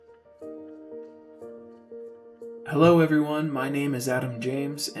Hello everyone, my name is Adam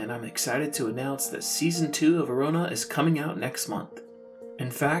James, and I'm excited to announce that Season 2 of Orona is coming out next month. In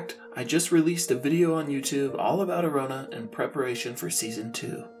fact, I just released a video on YouTube all about Orona in preparation for Season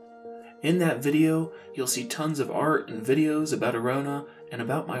 2. In that video, you'll see tons of art and videos about Orona and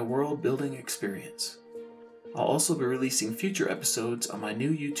about my world building experience. I'll also be releasing future episodes on my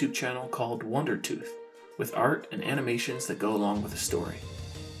new YouTube channel called Wondertooth, with art and animations that go along with the story.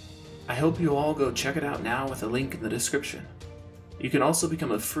 I hope you all go check it out now with a link in the description. You can also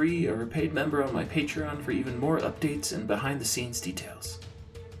become a free or paid member on my Patreon for even more updates and behind the scenes details.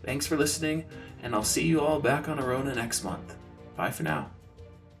 Thanks for listening, and I'll see you all back on Orona next month. Bye for now.